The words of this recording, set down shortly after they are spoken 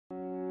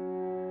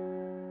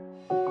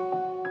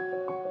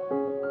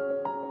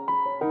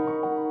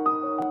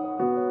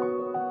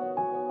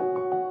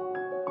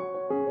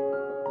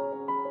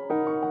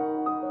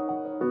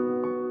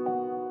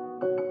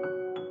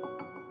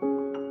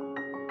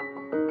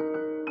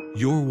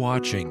You're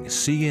watching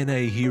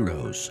CNA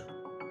Heroes.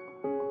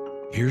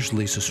 Here's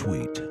Lisa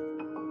Sweet.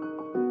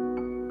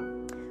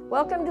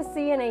 Welcome to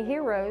CNA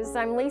Heroes.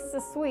 I'm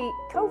Lisa Sweet,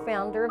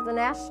 co-founder of the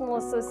National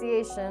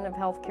Association of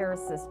Healthcare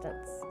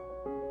Assistants.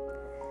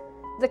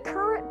 The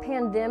current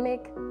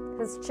pandemic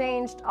has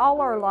changed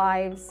all our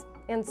lives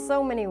in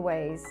so many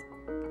ways.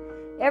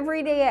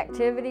 Everyday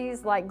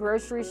activities like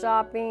grocery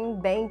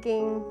shopping,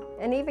 banking,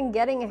 and even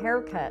getting a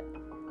haircut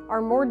are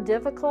more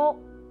difficult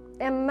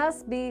and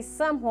must be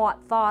somewhat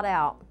thought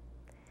out.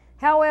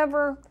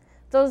 However,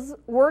 those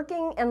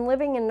working and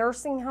living in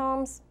nursing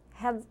homes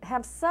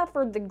have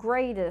suffered the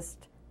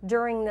greatest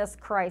during this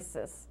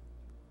crisis.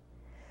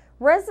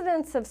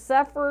 Residents have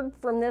suffered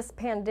from this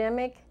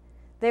pandemic.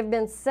 They've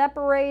been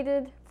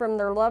separated from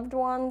their loved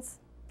ones.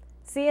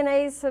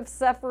 CNAs have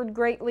suffered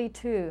greatly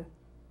too.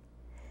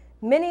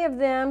 Many of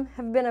them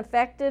have been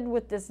affected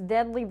with this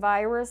deadly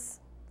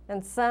virus,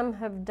 and some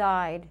have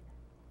died.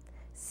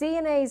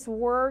 CNA's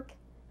work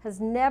has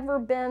never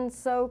been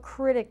so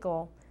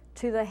critical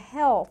to the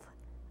health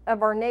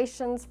of our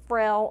nation's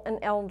frail and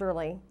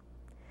elderly.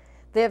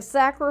 They have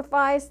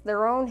sacrificed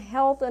their own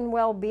health and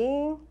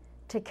well-being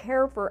to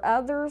care for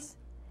others,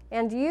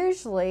 and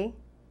usually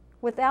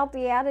without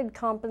the added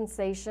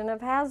compensation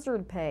of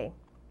hazard pay.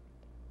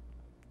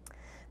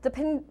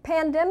 The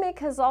pandemic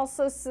has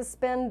also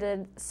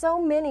suspended so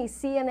many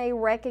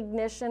CNA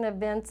recognition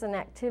events and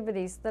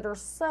activities that are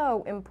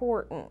so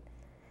important.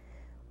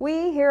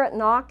 We here at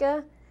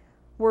NAHCA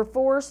were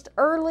forced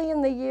early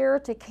in the year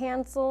to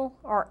cancel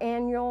our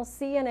annual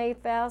CNA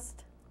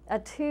Fest, a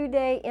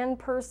two-day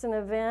in-person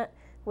event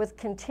with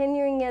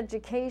continuing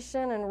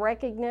education and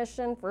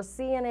recognition for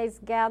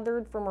CNAs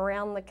gathered from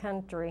around the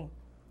country.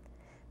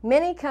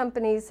 Many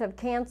companies have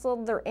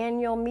canceled their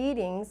annual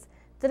meetings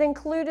that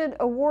included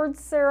award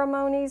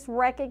ceremonies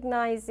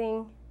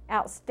recognizing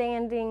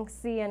outstanding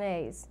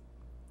CNAs.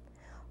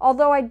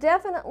 Although I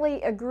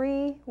definitely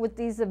agree with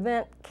these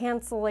event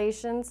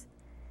cancellations,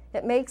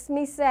 it makes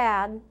me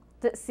sad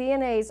that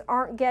CNAs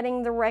aren't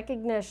getting the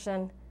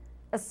recognition,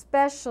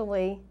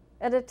 especially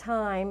at a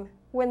time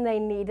when they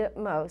need it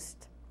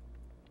most.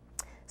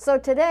 So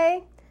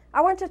today,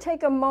 I want to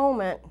take a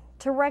moment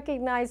to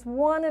recognize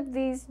one of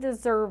these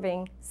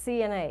deserving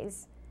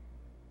CNAs.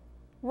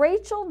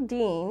 Rachel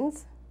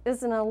Deans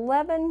is an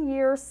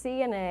 11-year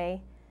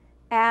CNA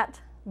at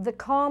the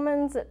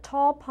Commons at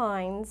Tall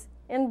Pines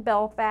in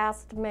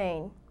Belfast,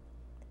 Maine.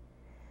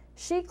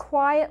 She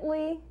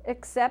quietly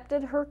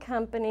accepted her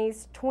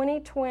company's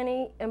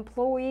 2020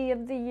 Employee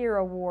of the Year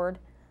award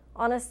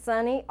on a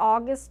sunny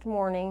August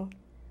morning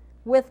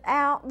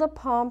without the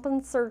pomp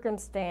and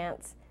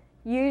circumstance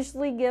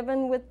usually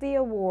given with the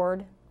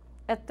award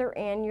at their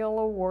annual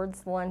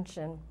awards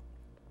luncheon.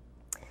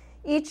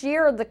 Each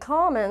year, the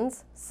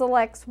Commons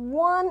selects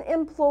one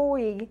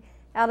employee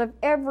out of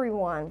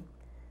everyone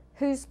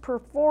whose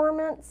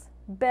performance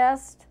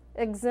best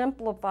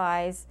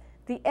exemplifies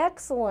the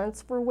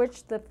excellence for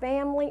which the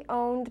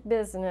family-owned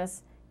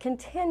business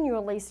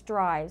continually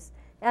strives,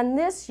 and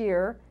this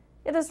year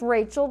it is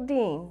Rachel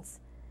Deans.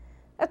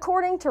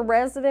 According to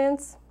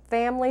residents,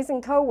 families,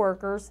 and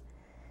coworkers,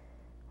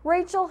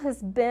 Rachel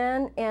has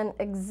been an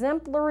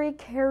exemplary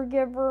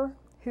caregiver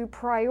who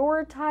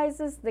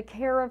prioritizes the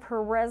care of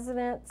her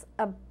residents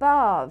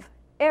above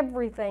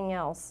everything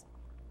else.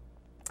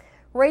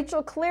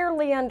 Rachel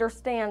clearly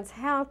understands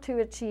how to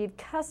achieve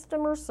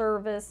customer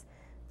service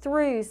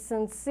through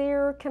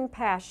sincere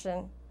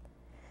compassion.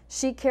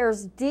 She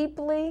cares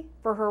deeply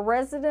for her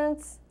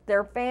residents,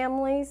 their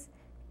families,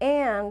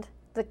 and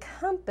the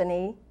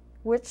company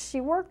which she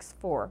works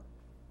for.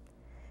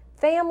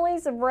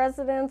 Families of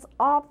residents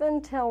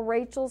often tell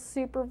Rachel's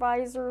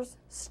supervisors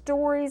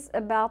stories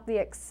about the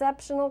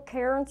exceptional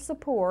care and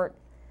support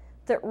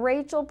that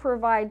Rachel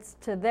provides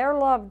to their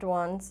loved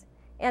ones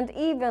and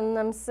even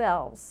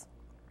themselves.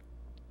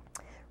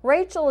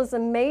 Rachel is a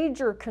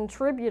major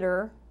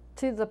contributor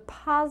to the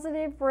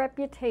positive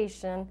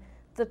reputation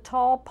the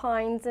Tall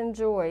Pines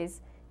enjoys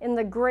in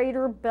the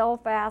greater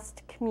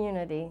Belfast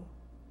community.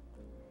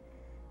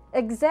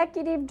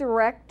 Executive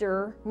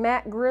Director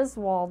Matt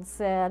Griswold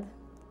said,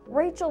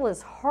 "Rachel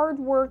is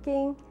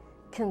hardworking,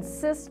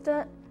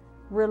 consistent,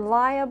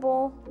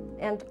 reliable,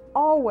 and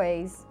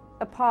always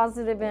a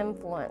positive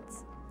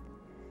influence.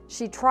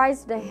 She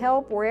tries to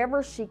help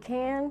wherever she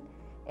can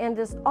and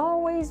is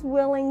always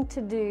willing to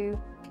do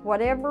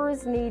whatever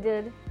is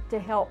needed to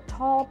help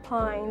Tall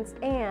Pines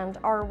and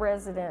our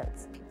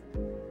residents."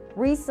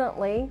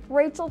 Recently,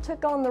 Rachel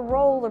took on the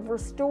role of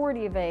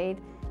restorative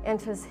aide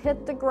and has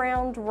hit the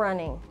ground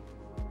running.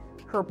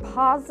 Her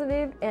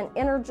positive and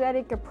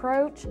energetic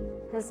approach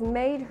has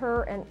made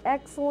her an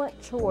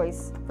excellent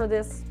choice for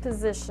this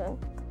position.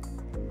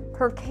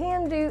 Her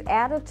can-do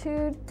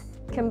attitude,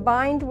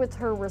 combined with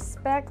her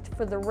respect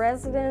for the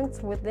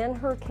residents within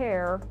her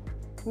care,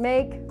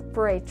 make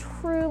for a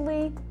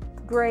truly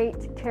great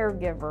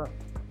caregiver.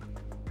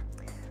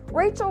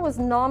 Rachel was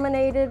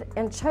nominated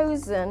and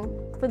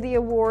chosen for the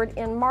award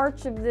in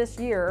March of this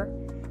year,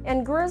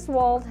 and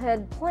Griswold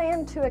had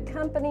planned to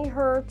accompany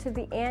her to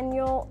the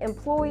annual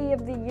Employee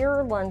of the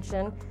Year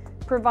luncheon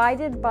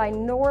provided by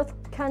North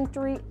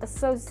Country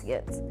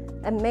Associates,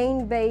 a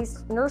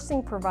Maine-based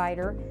nursing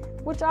provider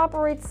which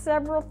operates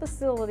several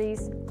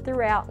facilities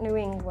throughout New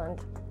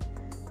England.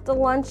 The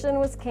luncheon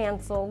was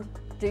canceled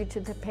due to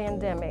the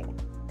pandemic.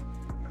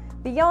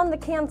 Beyond the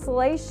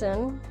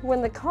cancellation,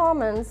 when the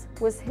Commons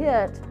was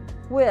hit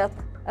with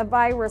a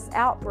virus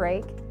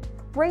outbreak,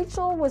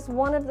 Rachel was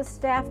one of the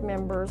staff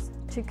members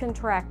to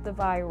contract the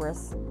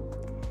virus.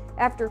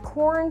 After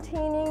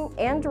quarantining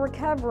and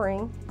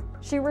recovering,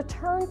 she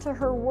returned to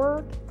her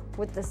work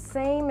with the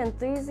same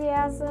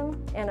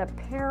enthusiasm and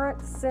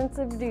apparent sense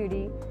of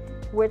duty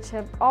which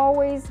have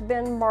always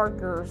been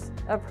markers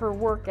of her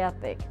work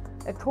ethic,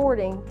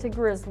 according to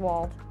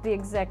Griswold, the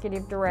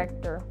executive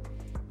director.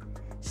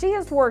 She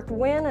has worked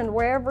when and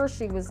wherever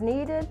she was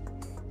needed,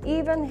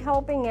 even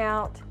helping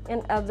out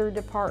in other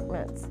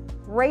departments.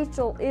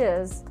 Rachel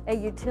is a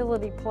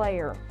utility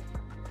player.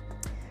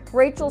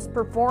 Rachel's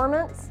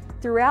performance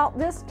throughout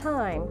this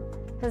time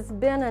has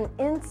been an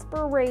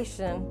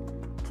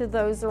inspiration to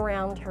those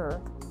around her.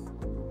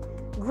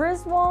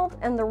 Griswold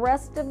and the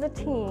rest of the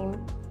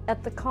team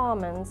at the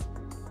Commons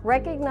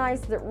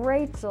recognize that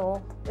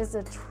Rachel is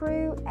a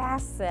true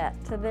asset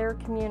to their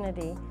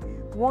community,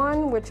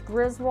 one which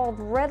Griswold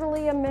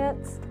readily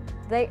admits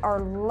they are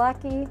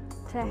lucky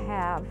to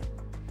have.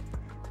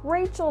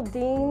 Rachel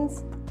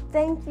Deans,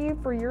 thank you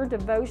for your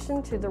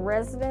devotion to the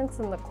residents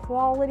and the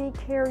quality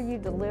care you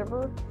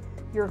deliver.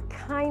 Your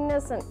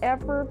kindness and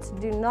efforts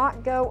do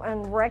not go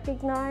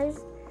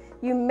unrecognized.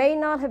 You may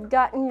not have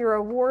gotten your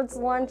awards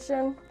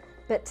luncheon,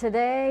 but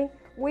today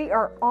we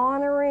are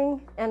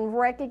honoring and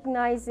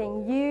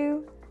recognizing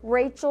you,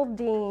 Rachel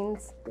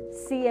Deans,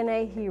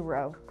 CNA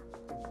hero.